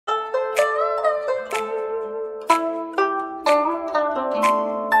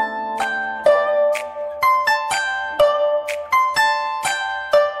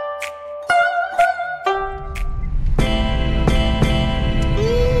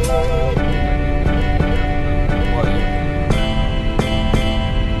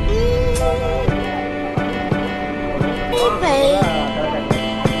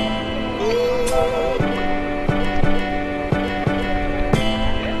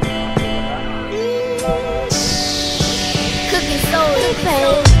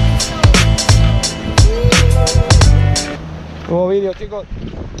Nuevo vídeo, chicos.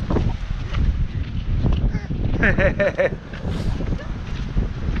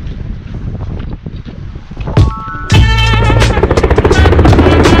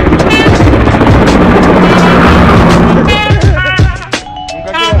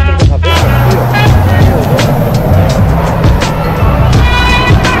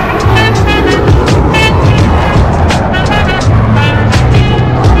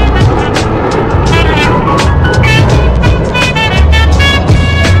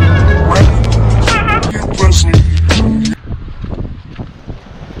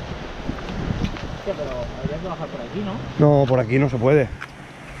 No, por aquí no se puede.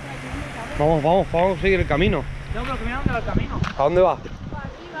 Vamos a seguir el camino. No, pero que mira dónde va el camino. ¿A dónde va? Por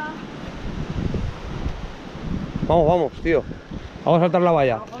aquí va. Vamos, tío. Vamos a saltar la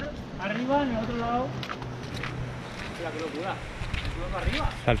valla. A lo mejor arriba, en el otro lado. Mira, qué locura. Sube para arriba.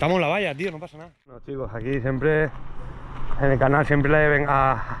 Saltamos la valla, tío, no pasa nada. No, chicos, aquí siempre en el canal siempre le ven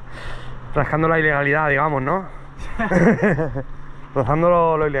rascando la ilegalidad, digamos, ¿no?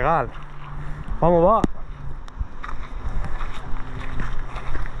 Rozando lo ilegal. Vamos, va.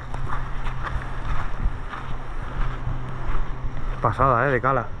 Pasada, de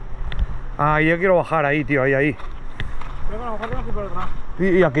cala. Ah, yo quiero bajar ahí, tío, ahí. Creo que a lo mejor tenemos que ir por otro lado.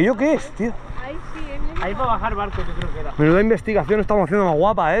 ¿Y aquello qué es, tío? Ahí sí, Ahí para bajar barcos, yo creo que era. Menuda investigación estamos haciendo más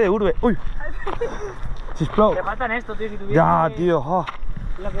guapa, de urbe. Uy. Sisplau. Te faltan esto, tío, si tuviera. Ya, tío. Oh.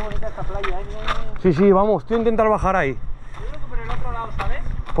 Mira qué bonita esta playa, Sí, vamos, tío, intentar bajar ahí. Yo creo que por el otro lado, ¿sabes?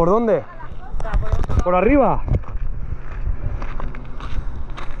 ¿Por dónde? O sea, por el otro lado. ¿Por arriba?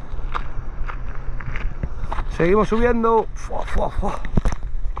 Seguimos subiendo.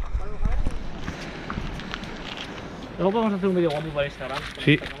 Luego podemos hacer un vídeo guapo para Instagram.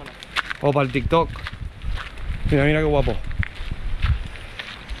 Sí. O para el TikTok. Mira qué guapo.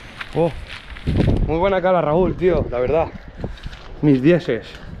 Oh, muy buena cala, Raúl, tío, la verdad. Mis dieces.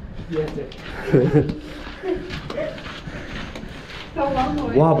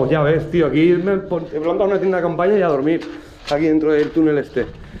 Guau, pues ya ves, tío, aquí me he plantado una tienda de campaña y a dormir. Aquí dentro del túnel este.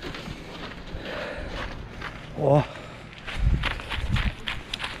 Oh.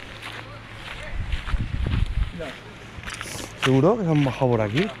 ¿Seguro que se han bajado por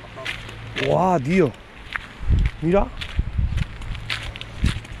aquí? ¡Guau, tío! Mira.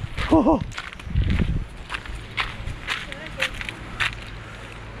 ¡Oh!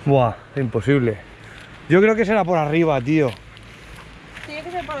 Buah, imposible. Yo creo que será por arriba, tío. Tiene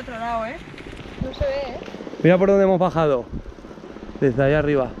que ser por otro lado, No se ve, Mira por dónde hemos bajado. Desde allá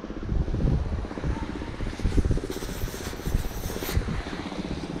arriba.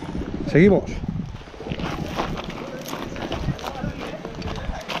 Seguimos.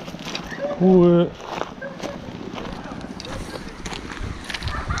 Uy.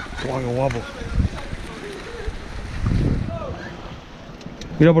 Guau, qué guapo.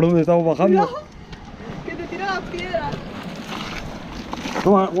 Mira por dónde estamos bajando. que te tira las piedras.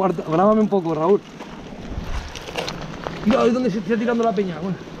 Toma, grábame un poco, Raúl. Mira, ¿de dónde se está tirando la peña?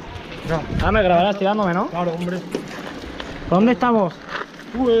 Bueno. Ah, me grabarás tirándome, ¿no? Claro, hombre. ¿Por dónde estamos?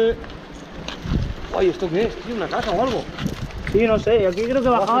 Uy. Ay, ¿esto qué es? ¿Tiene una casa o algo? Sí, no sé. Aquí creo que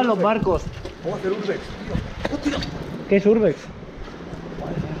bajaban los barcos. Vamos a hacer urbex, tío. ¡Hostia! ¿Qué es Urbex?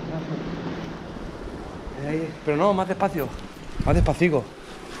 Pero no, más despacio. Más despacito.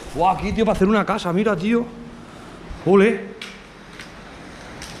 Guau, aquí, tío, para hacer una casa, mira, tío. ¡Ole!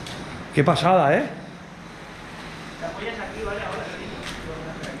 ¡Qué pasada, Te apoyas aquí, ¿vale?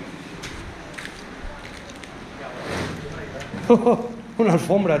 Ahora sí. Una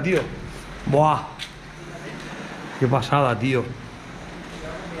alfombra, tío. ¡Buah! ¡Qué pasada, tío!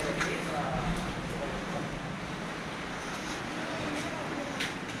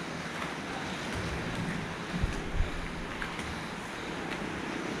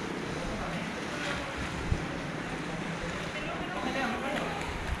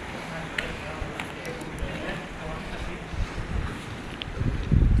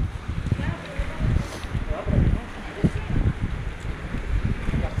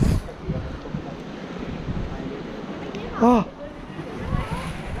 ¡Ah!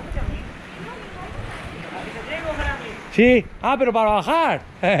 Sí, pero para bajar.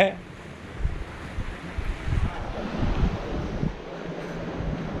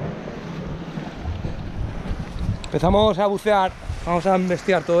 Empezamos a bucear, vamos a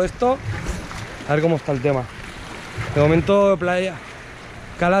investigar todo esto, a ver cómo está el tema. De momento, playa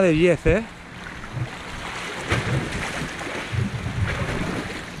Cala de 10, Está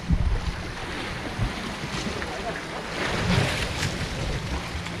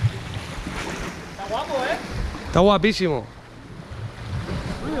guapo, Está guapísimo.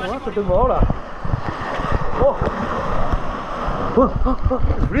 ¿Qué tengo ahora? ¡Oh!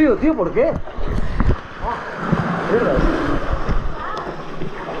 ¡Qué frío, tío! ¿Por qué? Mierda.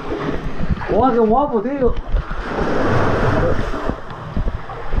 ¡Oh, qué guapo, tío!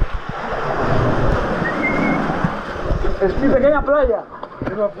 Es mi pequeña playa.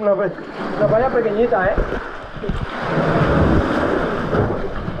 Es una playa pequeñita, ¿eh?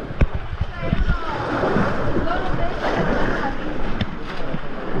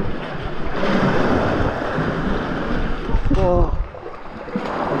 Oh.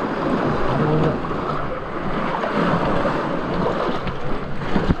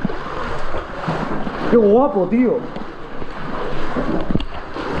 ¡Qué guapo, tío!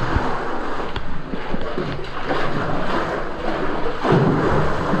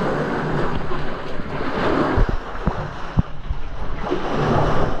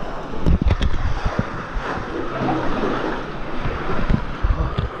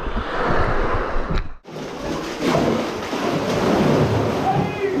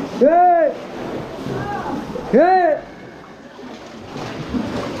 ¿Qué?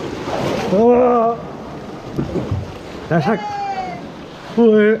 ¡Oh! ¡La sac!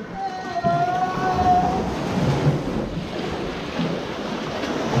 ¡Joder!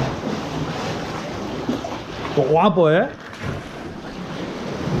 ¡Qué guapo, eh!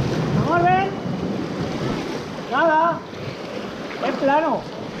 Vamos a ver. Nada. Es plano.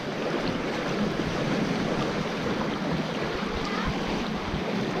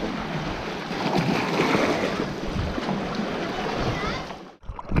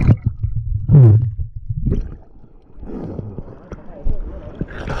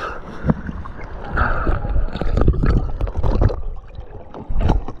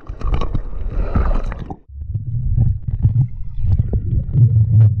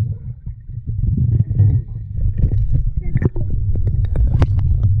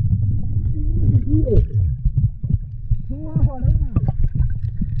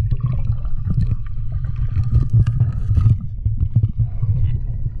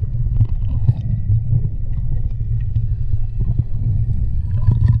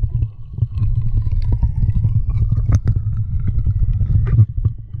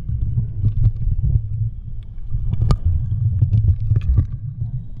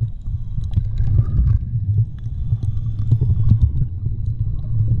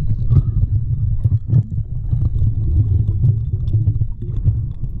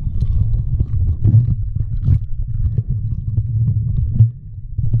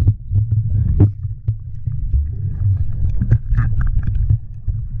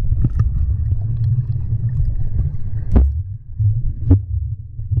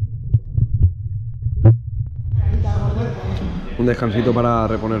 Un descansito para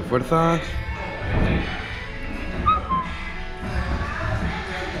reponer fuerzas.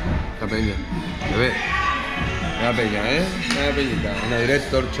 La peña, bebé. La peña, ¿eh? Una peñita, una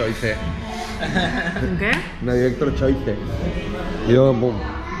director choice. ¿Qué? Una director choice. Y yo, boom.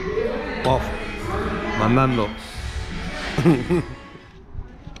 Off. Mandando.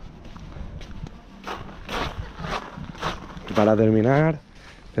 Y para terminar,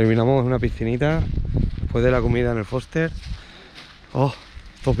 terminamos en una piscinita. Después de la comida en el Foster. Oh,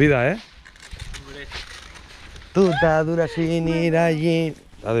 esto es vida, ¿eh? Tú estás dura sin ir allí.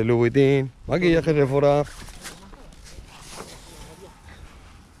 La de Louis Vuitton. Maquillaje de fuera.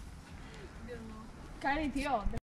 Cari, tío.